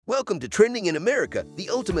Welcome to Trending in America, the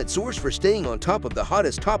ultimate source for staying on top of the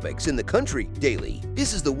hottest topics in the country daily.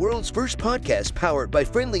 This is the world's first podcast powered by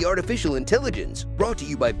friendly artificial intelligence, brought to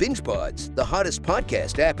you by BingePods, the hottest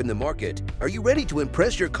podcast app in the market. Are you ready to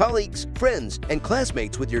impress your colleagues, friends, and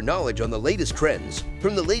classmates with your knowledge on the latest trends?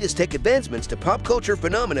 From the latest tech advancements to pop culture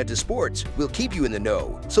phenomena to sports, we'll keep you in the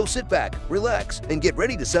know. So sit back, relax, and get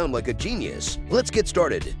ready to sound like a genius. Let's get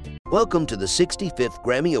started. Welcome to the 65th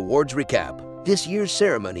Grammy Awards recap. This year's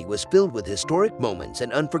ceremony was filled with historic moments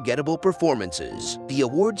and unforgettable performances. The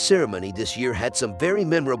awards ceremony this year had some very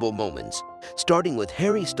memorable moments, starting with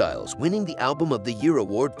Harry Styles winning the Album of the Year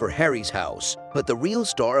award for Harry's House. But the real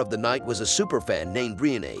star of the night was a superfan named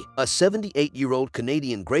Reina, a 78-year-old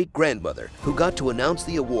Canadian great-grandmother who got to announce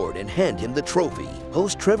the award and hand him the trophy.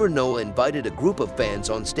 Host Trevor Noah invited a group of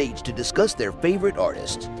fans on stage to discuss their favorite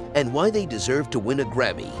artists and why they deserved to win a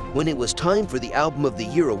Grammy. When it was time for the Album of the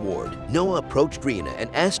Year award, Noah approached Reina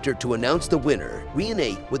and asked her to announce the winner.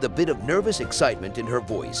 Reina, with a bit of nervous excitement in her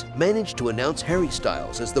voice, managed to announce Harry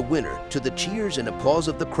Styles as the winner to the cheers and applause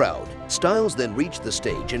of the crowd. Styles then reached the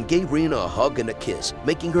stage and gave Reina a hug and a kiss,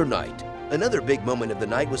 making her night. Another big moment of the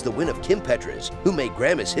night was the win of Kim Petras, who made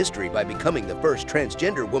Grammys history by becoming the first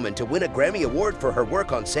transgender woman to win a Grammy Award for her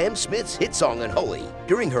work on Sam Smith's hit song Unholy.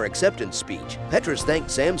 During her acceptance speech, Petras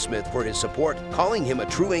thanked Sam Smith for his support, calling him a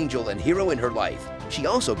true angel and hero in her life. She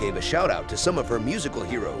also gave a shout-out to some of her musical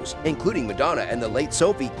heroes, including Madonna and the late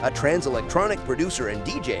Sophie, a trans electronic producer and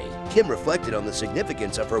DJ. Kim reflected on the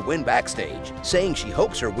significance of her win backstage, saying she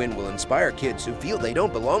hopes her win will inspire kids who feel they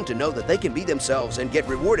don't belong to know that they can be themselves and get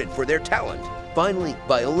rewarded for their talent. Finally,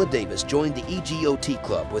 Viola Davis joined the EGOT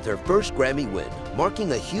club with her first Grammy win,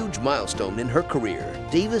 marking a huge milestone in her career.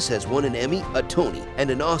 Davis has won an Emmy, a Tony, and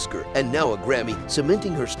an Oscar, and now a Grammy,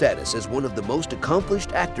 cementing her status as one of the most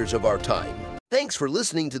accomplished actors of our time. Thanks for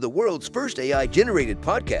listening to the world's first AI-generated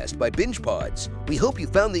podcast by BingePods. We hope you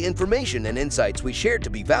found the information and insights we shared to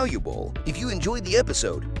be valuable. If you enjoyed the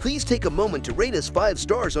episode, please take a moment to rate us 5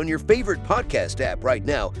 stars on your favorite podcast app right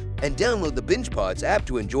now and download the BingePods app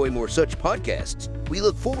to enjoy more such podcasts. We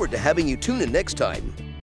look forward to having you tune in next time.